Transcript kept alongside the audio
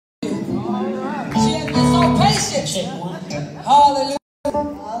patience. Hallelujah.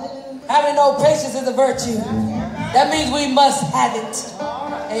 Having no patience is a virtue. That means we must have it.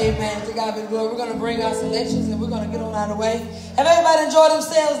 Amen. To God be the glory. We're going to bring our selections and we're going to get on out of the way. Have everybody enjoyed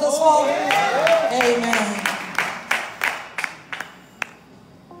themselves thus far? Amen.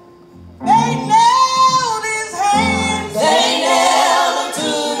 They nailed his hands. They nailed him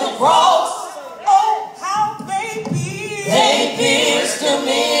to the cross. Oh, how they pierced. They pierced him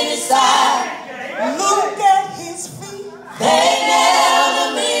in his side. Look at his feet. They nailed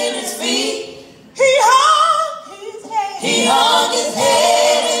him in his feet. He hung his head. He hung his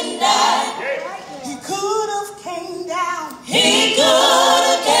head and died. He could have came down. He could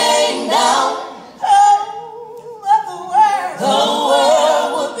have came down. Oh.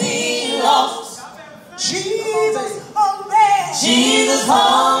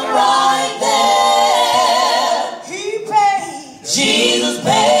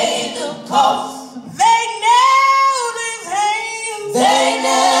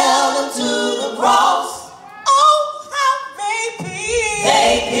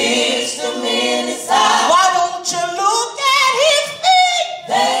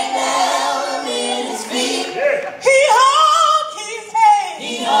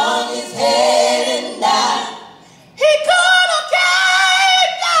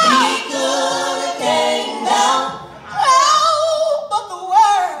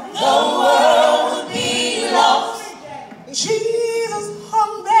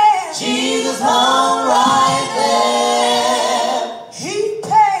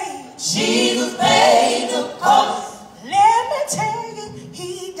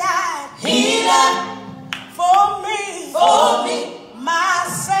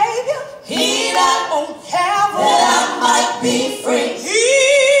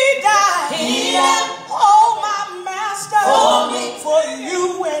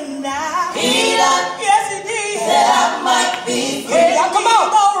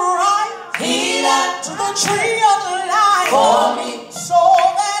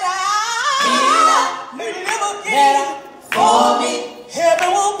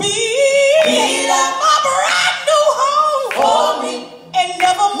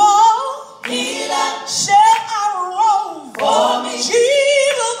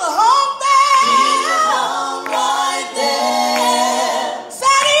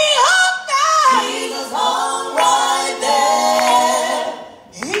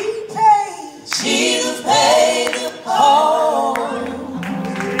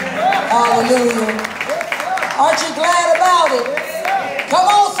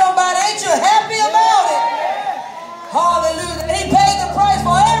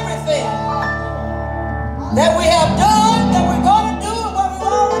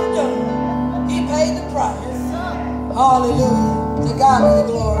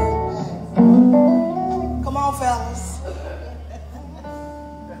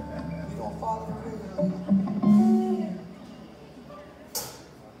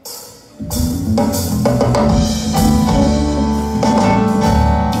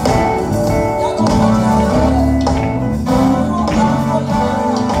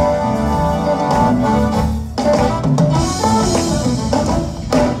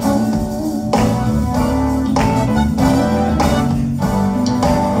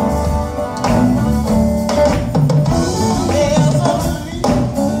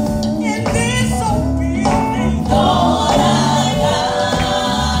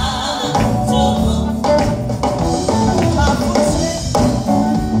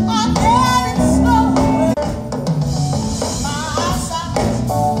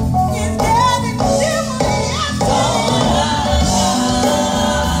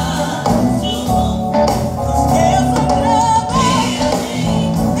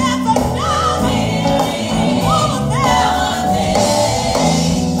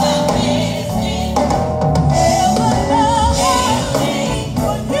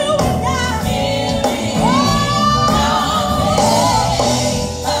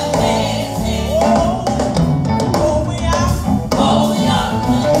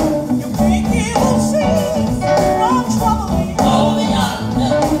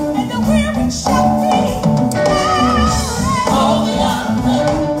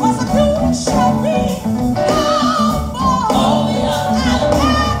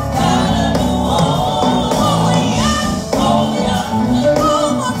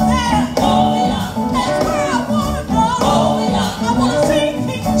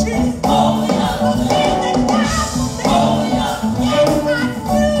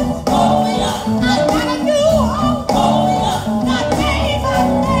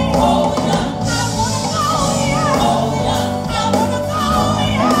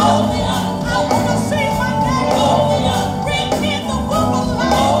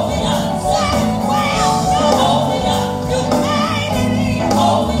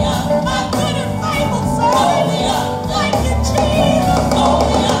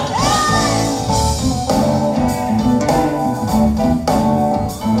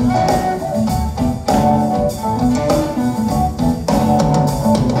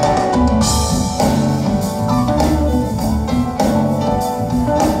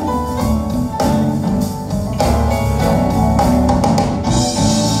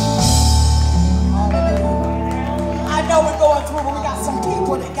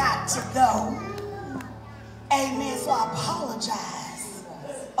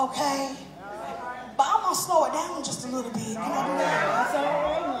 Okay? But I'm going to slow it down just a little bit. Can I do that?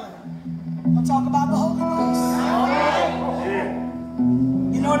 I'm going to talk about the Holy Ghost.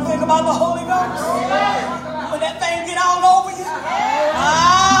 You know the thing about the Holy Ghost? When that thing get all over you?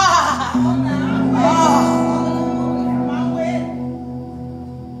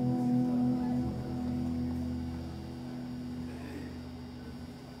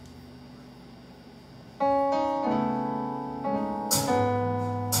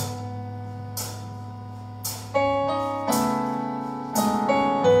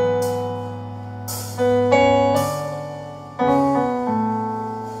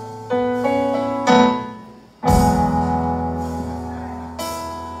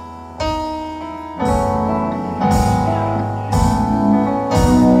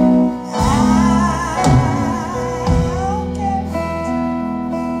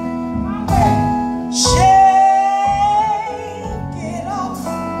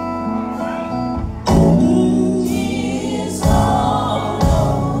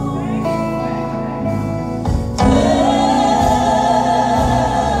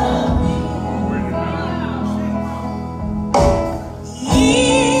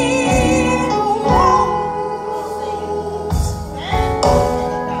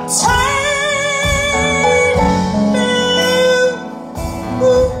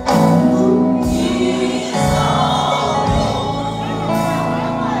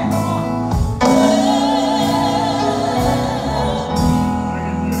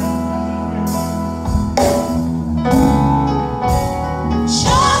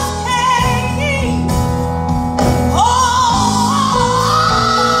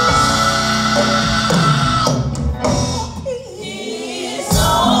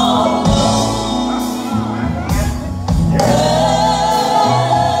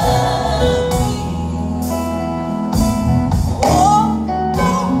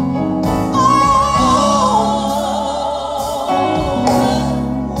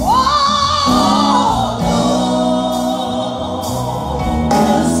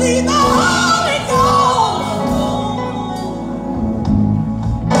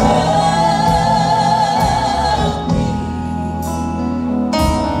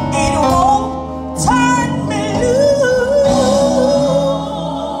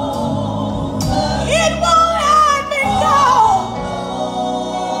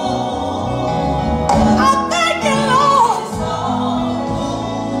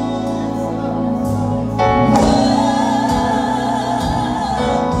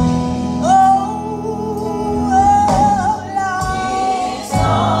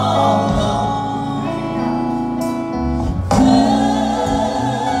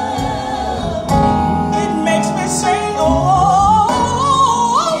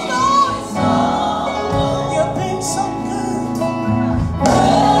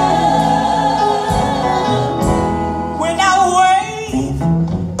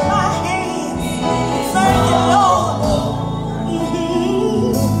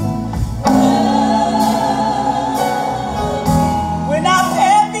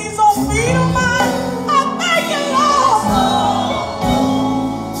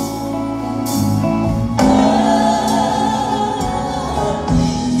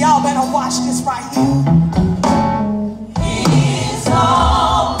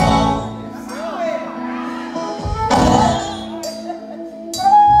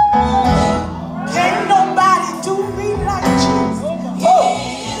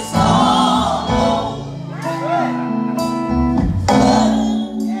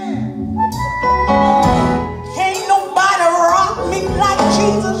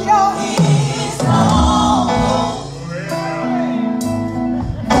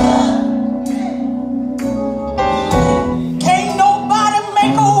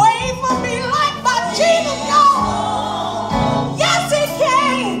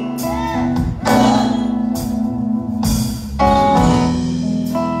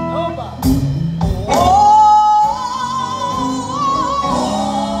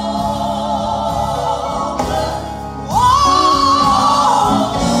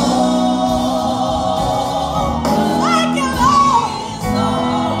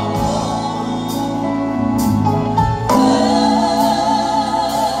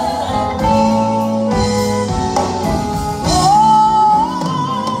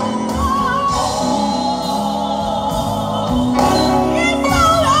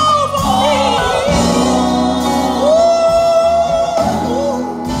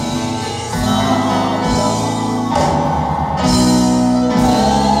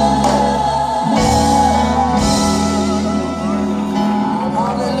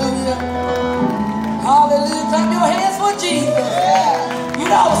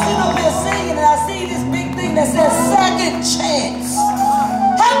 thing that says second chance.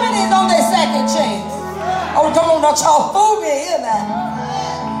 How many is on their second chance? Oh, come on, now, y'all fool me here now.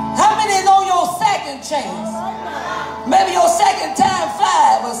 How many is on your second chance? Maybe your second time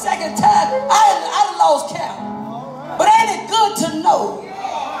 5 or second time. I lost count. But ain't it good to know?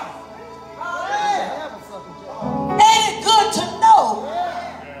 Ain't it good to know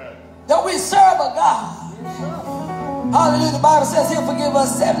that we serve a God? Hallelujah. The Bible says he'll forgive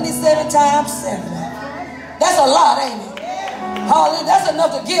us 77 times 7. That's a lot, ain't it? Hallelujah. That's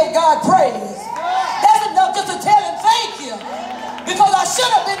enough to give God praise. That's enough just to tell him thank you. Because I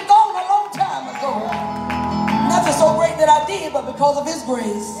should have been gone a long time ago. Nothing so great that I did, but because of his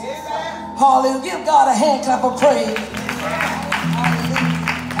grace. Hallelujah. Give God a hand clap of praise. Hallelujah.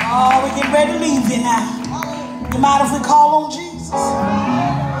 Oh, we getting ready to leave here now. You mind if we call on Jesus?